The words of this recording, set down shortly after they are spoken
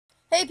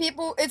Hey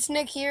people, it's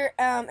Nick here,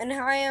 and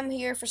I am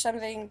here for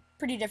something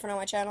pretty different on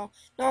my channel.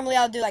 Normally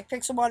I'll do like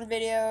Pixelmon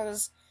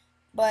videos,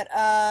 but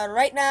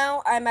right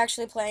now I'm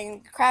actually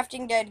playing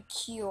Crafting Dead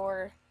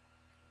Cure.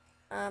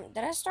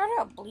 Did I start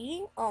out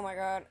bleeding? Oh my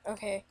god,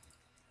 okay.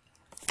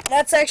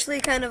 That's actually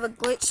kind of a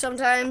glitch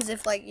sometimes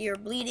if like you're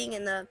bleeding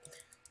in the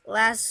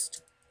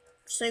last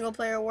single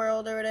player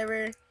world or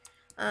whatever.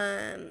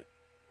 Um,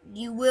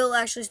 you will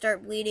actually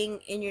start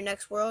bleeding in your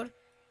next world.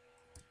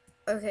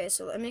 Okay,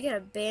 so let me get a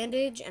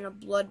bandage and a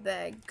blood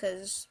bag,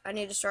 because I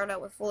need to start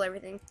out with full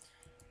everything.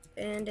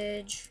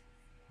 Bandage.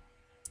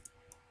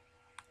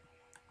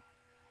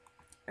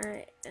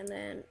 Alright, and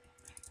then...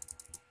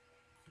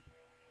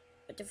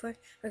 What the fuck?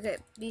 Okay,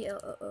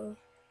 B-L-O-O.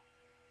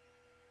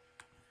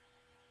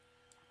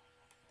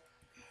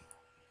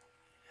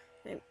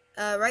 Okay.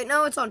 Right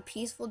now it's on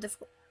peaceful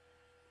difficulty.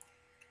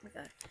 Oh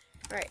my god.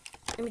 Alright,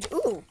 let me do...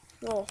 Ooh!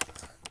 Well,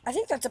 I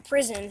think that's a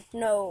prison.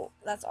 No,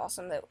 that's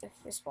awesome that if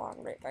we spawn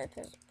right by a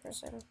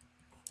prison.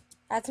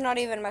 That's not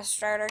even my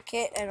starter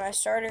kit, and my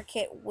starter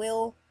kit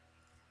will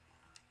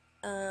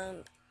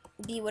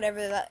be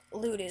whatever that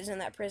loot is in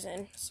that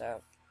prison,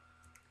 so.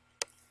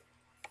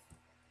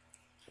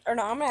 Or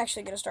no, I'm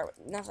actually gonna start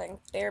with nothing.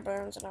 Bare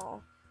bones and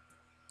all.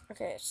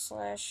 Okay,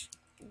 slash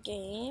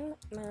game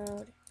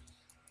mode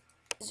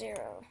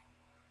 0.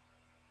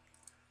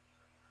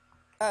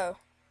 Oh.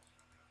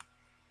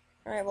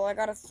 Alright, well I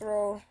gotta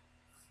throw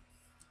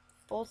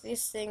both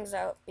these things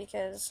out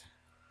because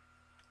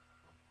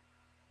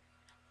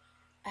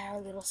our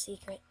little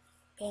secret.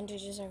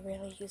 Bandages are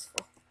really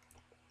useful.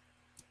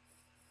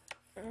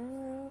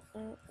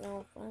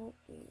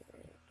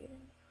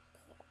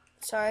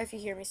 Sorry if you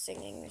hear me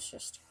singing, it's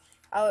just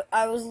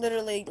I was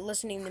literally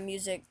listening to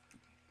music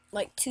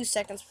like 2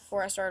 seconds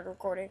before I started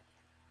recording.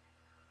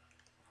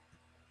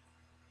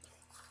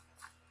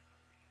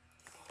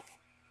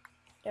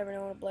 Never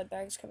know when a blood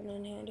bag's coming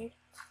in handy.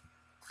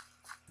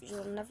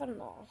 You'll never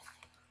know.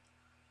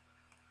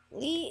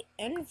 Lee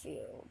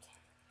Enfield.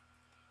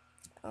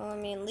 Oh, I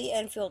mean, Lee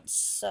Enfield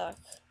suck.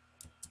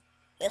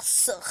 They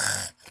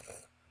suck.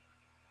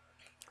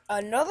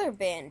 Another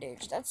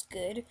bandage. That's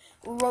good.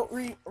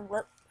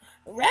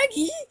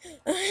 Raggy.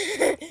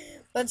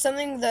 But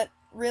something that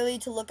really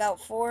to look out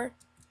for,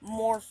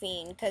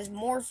 morphine. Because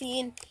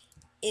morphine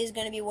is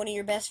going to be one of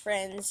your best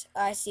friends.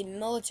 I see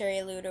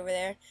military loot over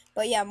there.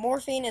 But yeah,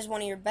 morphine is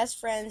one of your best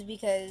friends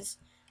because,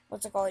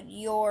 what's it called?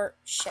 Your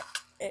shit.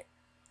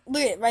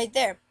 Look at it right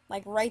there.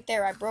 Like right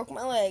there. I broke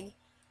my leg.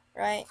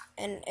 Right?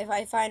 And if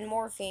I find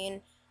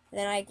morphine,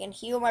 then I can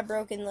heal my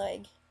broken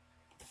leg.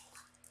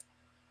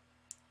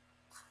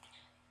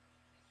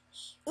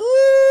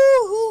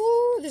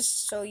 Ooh, this is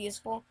so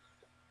useful.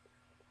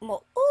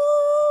 Well,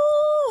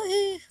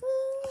 ooh,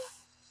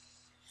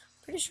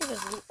 pretty sure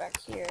there's loot back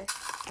here.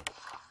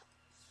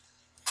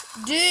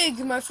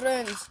 Dig, my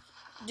friends.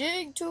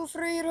 Dig to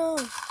freedom.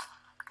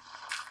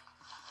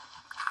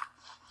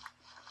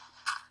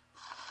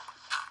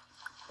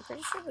 I'm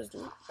pretty sure there's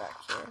loot back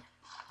here.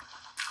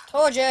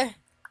 Told ya.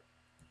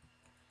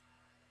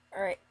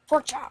 Alright,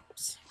 pork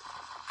chops.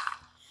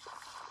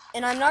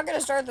 And I'm not gonna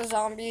start the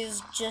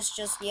zombies just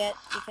yet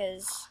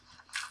because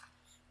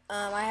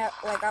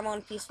I'm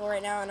on peaceful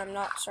right now and I'm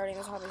not starting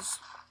the zombies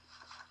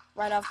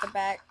right off the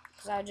bat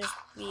because I'd just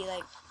be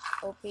like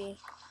OP.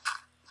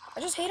 I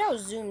just hate how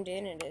zoomed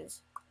in it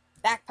is.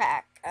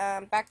 Backpack.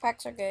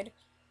 Backpacks are good.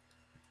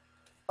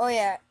 Oh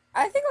yeah,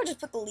 I think I'll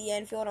just put the Lee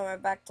Enfield on my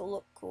back to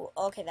look cool.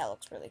 Okay, that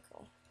looks really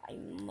cool, I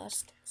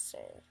must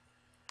say.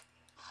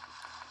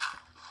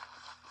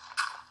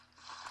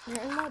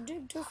 And my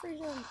dig to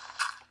freedom.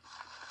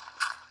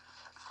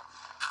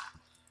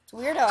 It's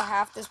weird how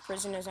half this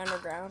prison is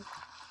underground.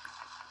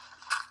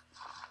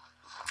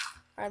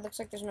 Alright, looks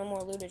like there's no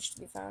more lootage to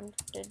be found.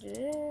 There's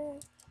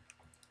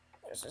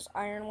this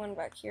iron one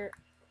back here.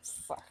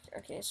 Fuck.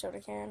 Okay, soda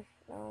can.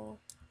 No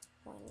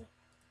one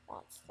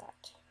wants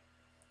that.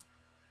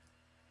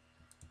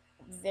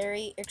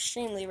 Very,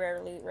 extremely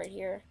rare loot right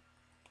here.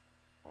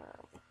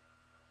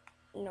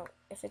 No,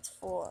 if it's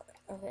full.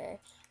 Okay. I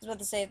was about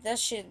to say, if that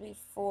shit be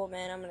full,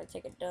 man, I'm gonna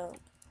take a dump.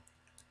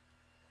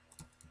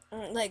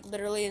 Like,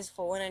 literally is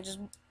full, and I just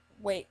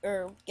wait,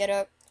 or get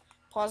up,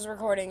 pause the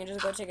recording, and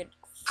just go take a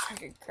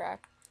fucking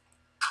crap.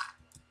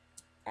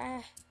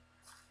 Ah.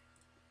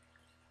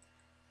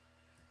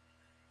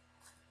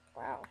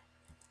 Wow.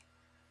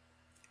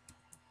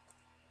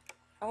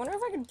 I wonder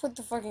if I can put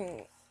the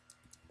fucking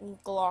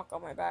Glock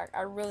on my back.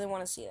 I really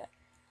want to see that.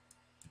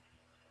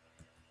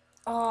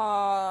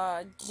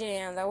 Oh,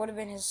 damn, that would have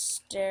been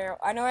hysterical.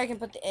 I know I can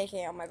put the AK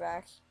on my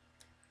back.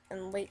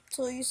 And wait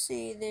till you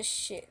see this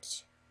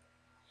shit.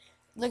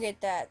 Look at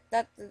that.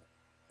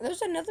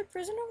 There's another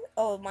prison over there?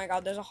 Oh my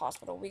god, there's a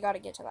hospital. We gotta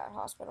get to that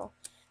hospital.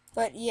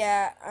 But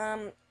yeah,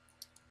 I've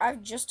I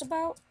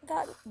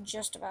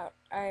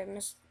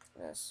missed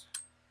this.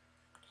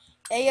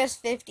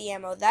 AS-50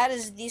 ammo. That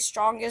is the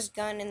strongest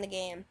gun in the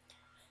game.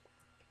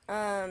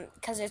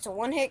 Because it's a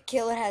one-hit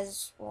kill. It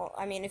has, well,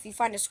 I mean, if you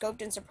find a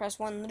scoped and suppressed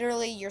one,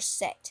 literally you're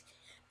set.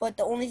 But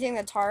the only thing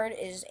that's hard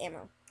is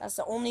ammo. That's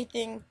the only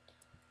thing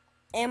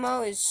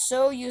Ammo is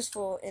so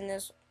useful in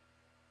this.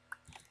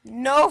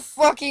 No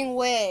fucking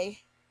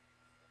way.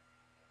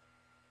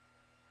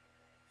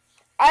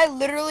 I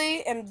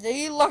literally am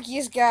the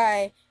luckiest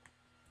guy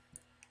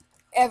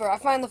ever. I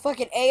find the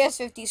fucking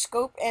AS-50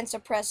 scope and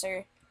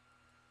suppressor.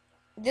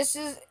 This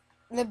is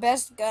the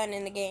best gun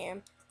in the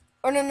game.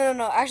 Or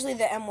no. Actually,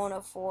 the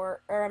M104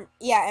 or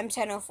yeah,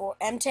 M1004,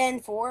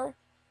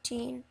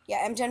 M1014.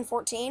 Yeah,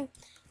 M1014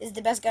 is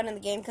the best gun in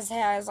the game because it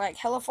has like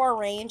hella far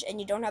range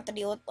and you don't have to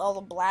deal with all the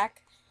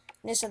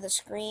blackness of the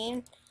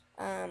screen.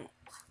 And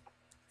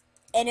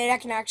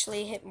it can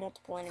actually hit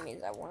multiple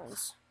enemies at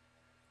once.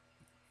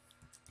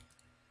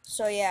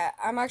 So yeah,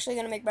 I'm actually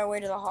gonna make my way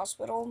to the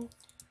hospital.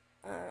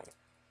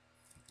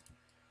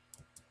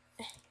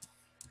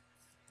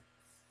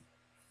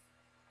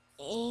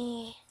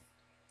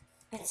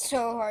 It's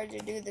so hard to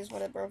do this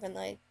with a broken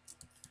leg.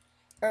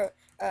 Or,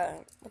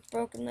 with a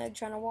broken leg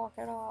trying to walk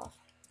it off.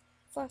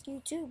 Fuck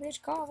you too,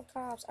 bitch. Call the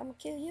cops. I'ma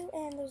kill you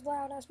and those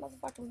loud ass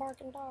motherfucking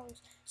barking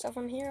dogs. So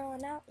from here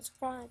on out, it's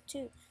crime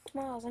too.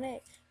 Tomorrow's an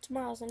 8.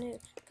 Tomorrow's a new.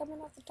 Coming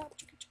off the top,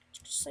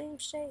 same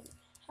shade.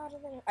 How do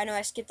they? I know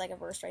I skipped like a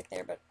verse right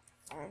there, but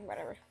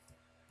whatever.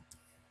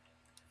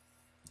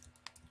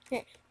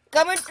 Okay,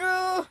 coming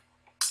through.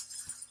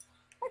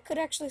 I could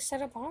actually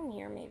set up on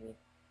here, maybe.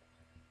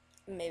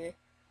 Maybe.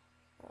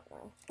 I don't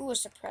know. Ooh, a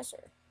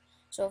suppressor.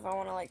 So if I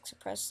want to like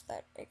suppress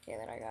that AK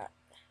that I got.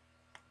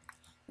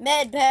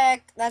 Med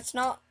pack. That's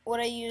not what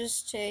I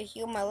use to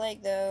heal my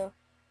leg though.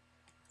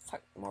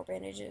 Fuck, more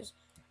bandages.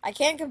 I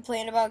can't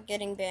complain about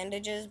getting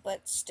bandages,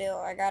 but still,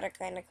 I gotta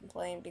kind of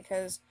complain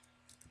because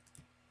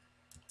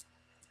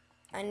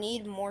I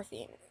need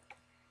morphine.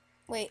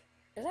 Wait,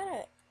 is that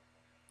a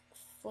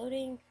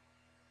floating?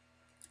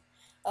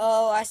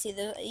 Oh, I see.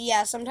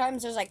 Yeah,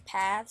 sometimes there's like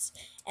paths,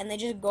 and they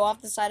just go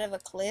off the side of a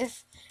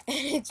cliff, and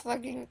it's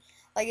fucking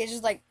like it's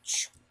just like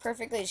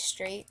perfectly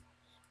straight.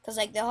 Cause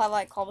like they'll have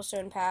like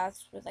cobblestone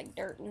paths with like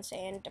dirt and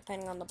sand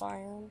depending on the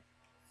biome.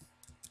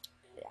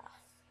 Yeah,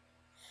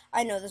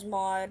 I know this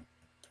mod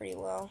pretty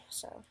well,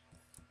 so.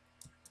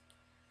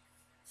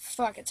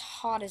 Fuck, it's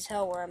hot as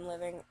hell where I'm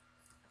living.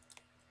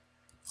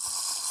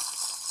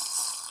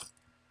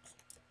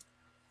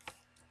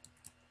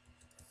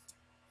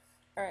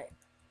 Alright.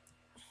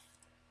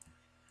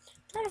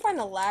 Trying to find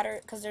a ladder,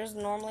 because there's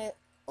normally...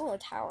 Oh, a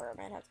tower.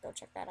 I might have to go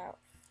check that out.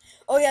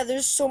 Oh yeah,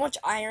 there's so much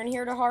iron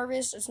here to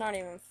harvest, it's not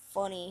even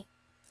funny.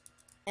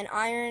 And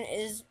iron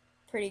is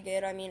pretty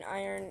good. I mean,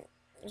 iron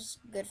is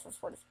good for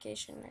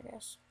fortification, I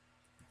guess.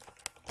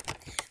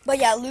 But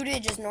yeah,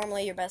 lootage is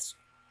normally your best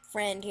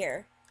friend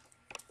here.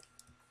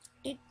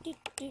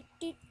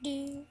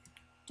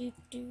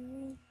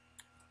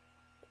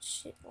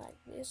 Shit like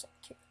this, I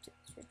kicked it,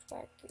 switch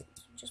back,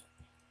 just...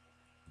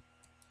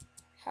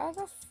 How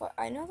the fuck?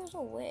 I know there's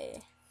a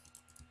way.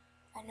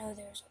 I know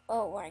there's...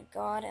 Oh my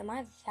god, am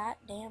I that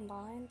damn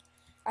blind?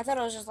 I thought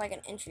it was just like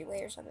an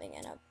entryway or something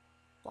and a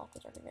block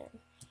was already there.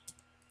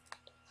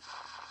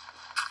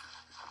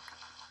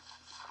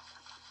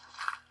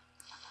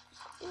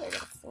 Ooh, I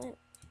got a flint.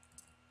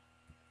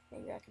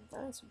 Maybe I can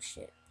burn some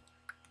shit.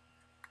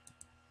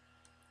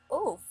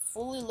 Oh,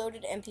 fully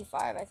loaded MP5.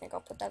 I think I'll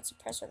put that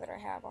suppressor that I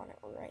have on it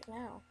right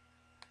now.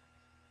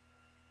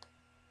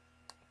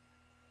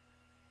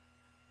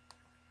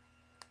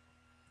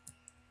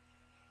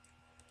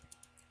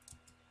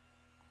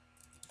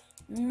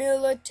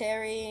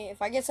 Military.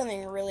 If I get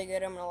something really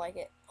good, I'm gonna like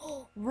it.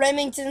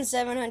 Remington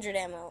 700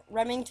 ammo.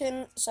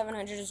 Remington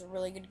 700 is a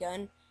really good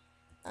gun.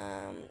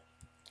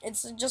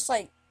 It's just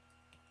like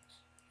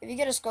if you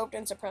get a scoped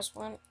and suppressed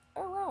one.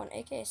 Oh wow, an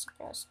AK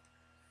suppressed,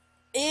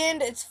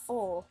 and it's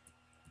full.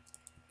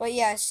 But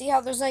yeah, see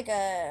how there's like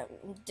a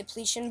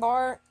depletion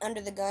bar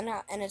under the gun,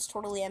 and it's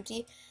totally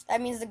empty.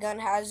 That means the gun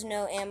has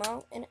no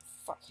ammo in it.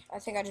 Fuck, I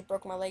think I just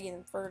broke my leg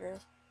even further.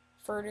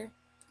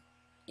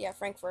 Yeah,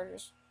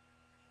 Frankfurters.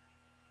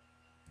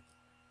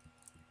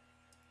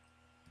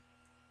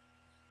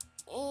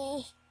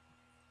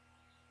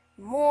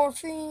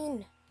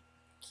 Morphine.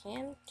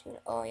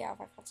 Oh yeah, if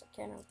I found some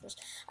can openers.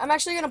 I'm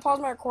actually gonna pause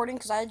my recording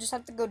because I just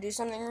have to go do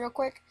something real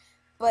quick.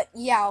 But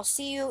yeah, I'll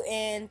see you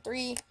in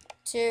 3,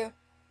 2,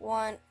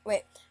 1.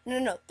 Wait,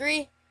 no,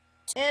 3.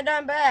 And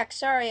I'm back.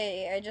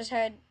 Sorry, I just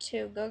had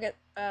to go get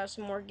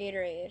some more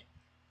Gatorade.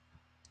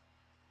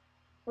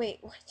 Wait,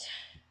 what?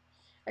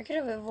 I could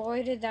have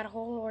avoided that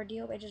whole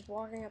ordeal by just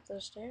walking up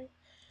those stairs.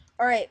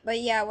 Alright, but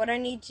yeah, what I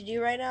need to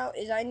do right now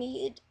is I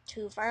need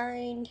to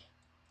find...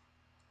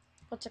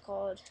 What's it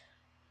called?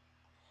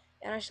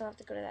 And I still have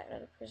to go to that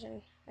other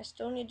prison. I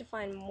still need to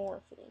find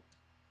morphine.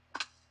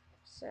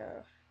 So,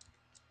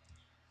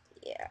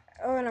 yeah.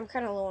 Oh, and I'm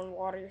kind of low on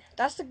water.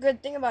 That's the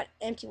good thing about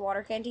empty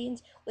water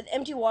canteens. With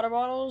empty water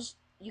bottles,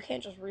 you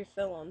can't just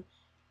refill them.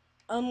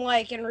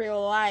 Unlike in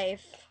real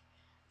life.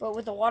 But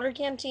with a water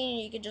canteen,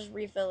 you can just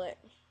refill it.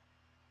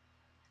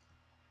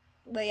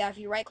 But yeah, if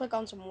you right click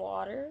on some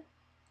water,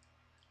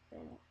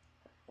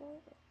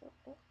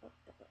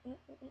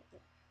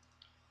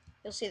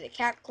 you'll see the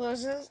cap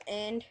closes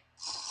and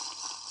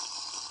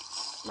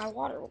my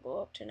water will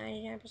go up to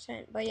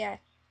 99%. But yeah,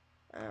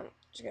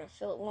 Just gonna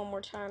fill it one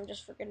more time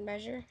just for good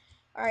measure.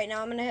 Alright,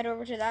 now I'm gonna head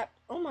over to that.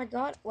 Oh my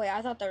god. Wait,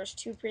 I thought there was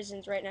 2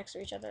 prisons right next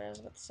to each other. I was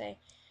about to say.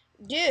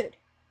 Dude,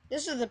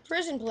 this is the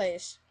prison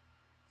place.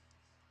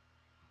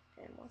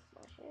 And wash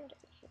my hand.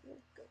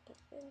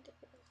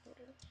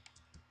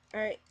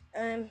 Alright,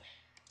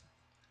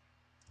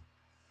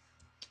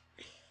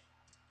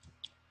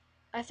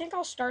 I think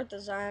I'll start the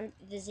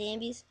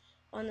zombies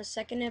on the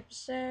second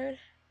episode.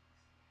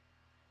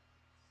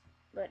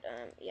 But,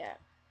 yeah.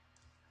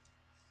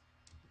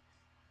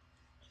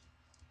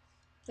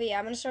 But yeah,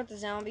 I'm gonna start the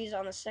zombies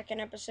on the second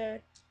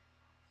episode.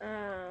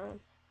 But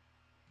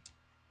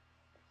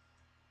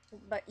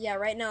yeah,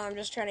 right now I'm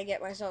just trying to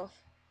get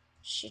myself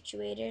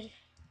situated.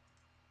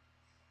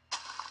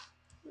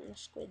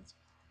 Squids.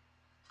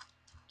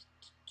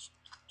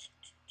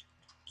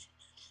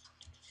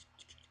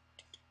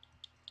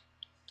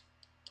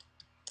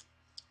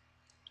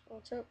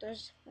 Let's hope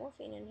there's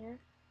morphine in here.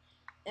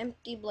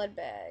 Empty blood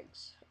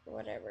bags.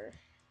 Whatever. At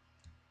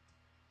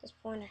this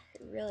point, I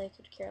really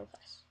could care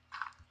less.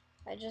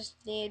 I just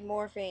need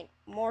morphine.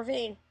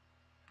 Morphine!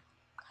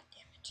 God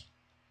damn it.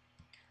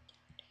 God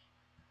damn it.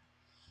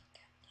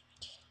 God damn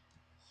it.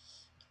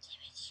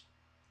 Damn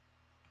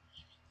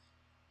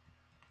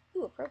it.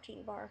 Ooh, a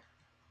protein bar.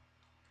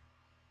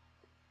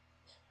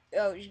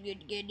 Oh, it's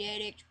good to get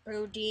that extra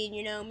protein,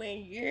 you know,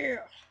 man.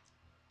 Yeah!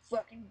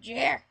 Fucking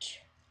jacked!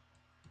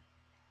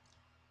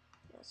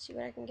 Let's see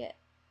what I can get.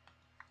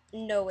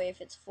 No way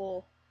if it's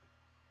full.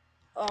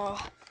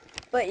 Oh.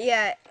 But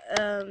yeah,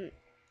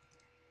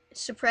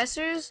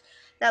 suppressors,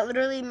 that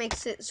literally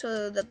makes it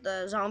so that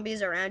the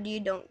zombies around you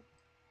don't...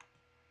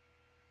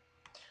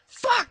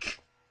 Fuck!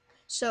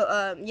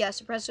 So, yeah,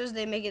 suppressors,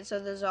 they make it so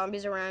the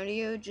zombies around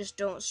you just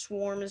don't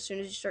swarm as soon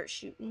as you start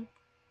shooting.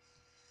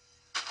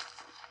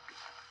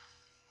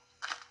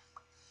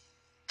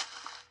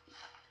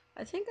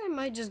 I think I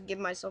might just give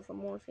myself a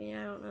morphine,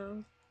 I don't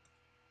know.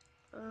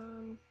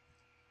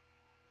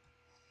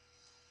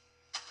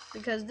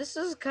 Because this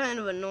is kind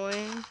of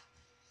annoying.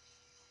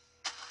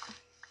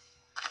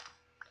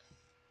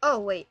 Oh,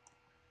 wait.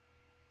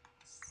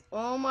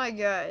 Oh my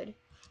god.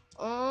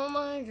 Oh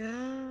my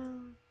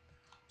god.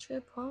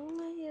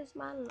 Chipotle is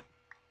my...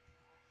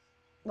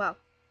 Wow.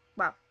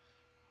 Wow.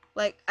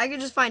 Like, I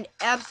could just find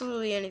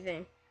absolutely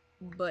anything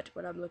but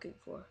what I'm looking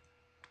for.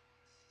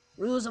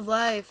 Rules of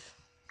life.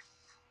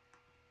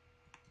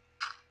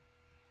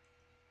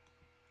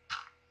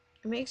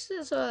 It makes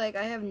it so, like,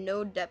 I have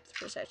no depth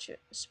perception.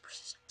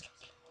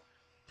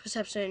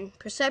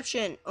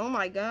 Perception. Oh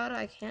my god,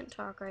 I can't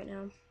talk right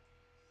now.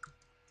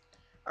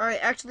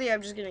 Alright, actually,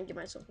 I'm just gonna give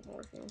myself a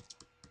morphine.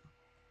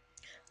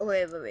 Oh,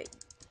 wait.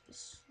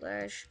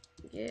 Slash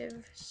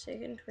give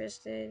sick and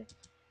twisted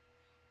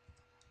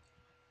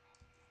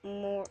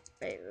more.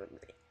 Wait.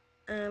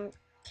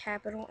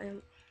 Capital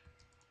M.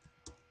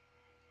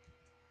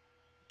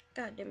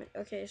 God damn it.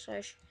 Okay,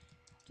 slash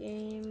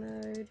game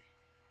mode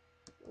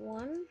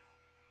 1.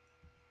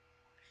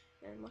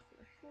 And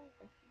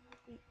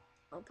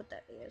I'll put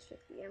that as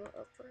 50 ammo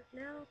up for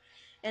now.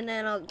 And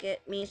then I'll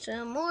get me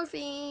some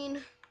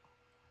morphine.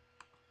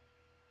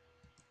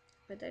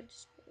 But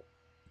that's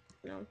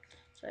no.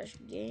 Slash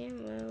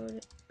game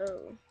mode.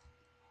 Oh.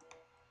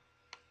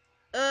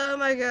 Oh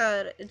my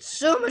god. It's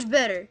so much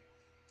better.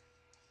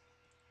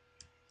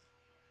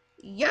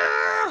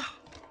 Yeah!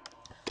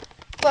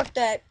 Fuck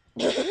that.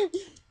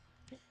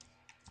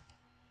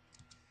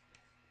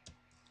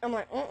 I'm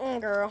like,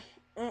 girl.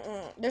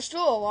 There's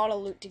still a lot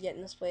of loot to get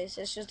in this place.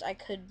 It's just I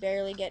could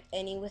barely get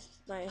any with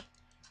my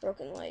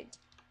broken leg.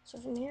 So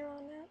from here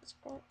on out,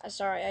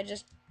 sorry, I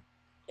just,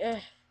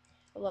 I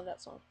love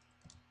that song.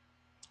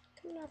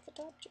 Coming off the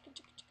top, chicka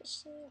chicka chicka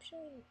slam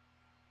shame.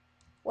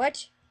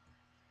 What?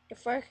 The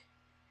fuck?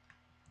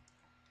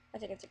 I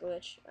think it's a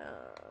glitch. I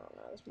don't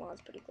know, this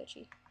mod's pretty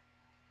glitchy.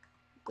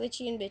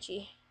 Glitchy and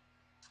bitchy.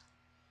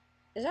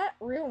 Is that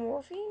real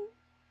morphine?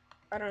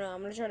 I don't know,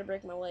 I'm gonna try to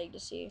break my leg to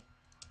see.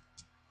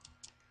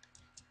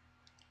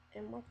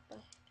 And what the...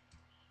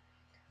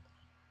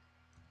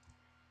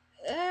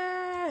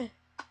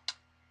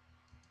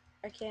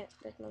 I can't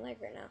break my leg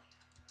right now.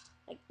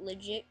 Like,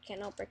 legit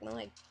cannot break my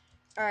leg.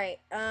 Alright,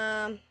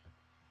 I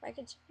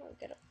can somehow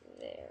get up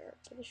there.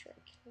 Pretty sure I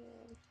can.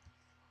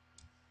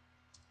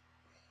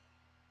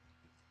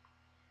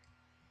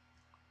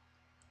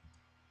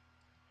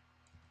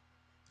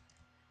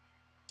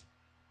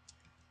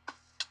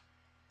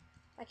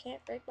 I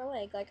can't break my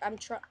leg. Like, I'm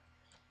trying.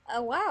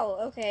 Oh, wow.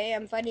 Okay,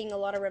 I'm fighting a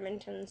lot of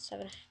Remington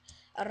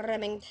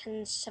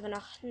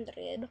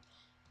 700.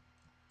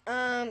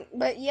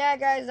 But yeah,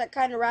 guys, that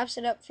kind of wraps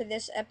it up for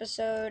this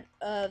episode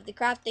of The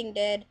Crafting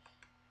Dead.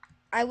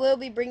 I will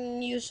be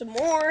bringing you some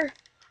more,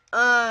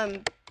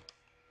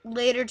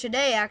 later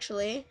today,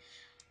 actually.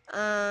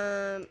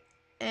 Yeah,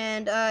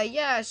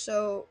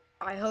 so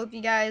I hope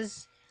you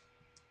guys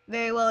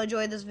very well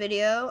enjoyed this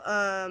video.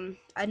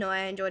 I know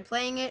I enjoyed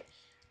playing it.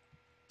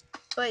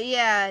 But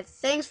yeah,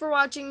 thanks for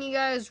watching, you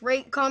guys.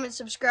 Rate, comment,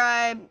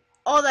 subscribe,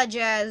 all that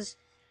jazz.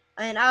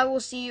 And I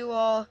will see you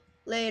all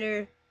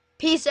later.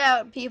 Peace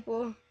out,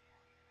 people.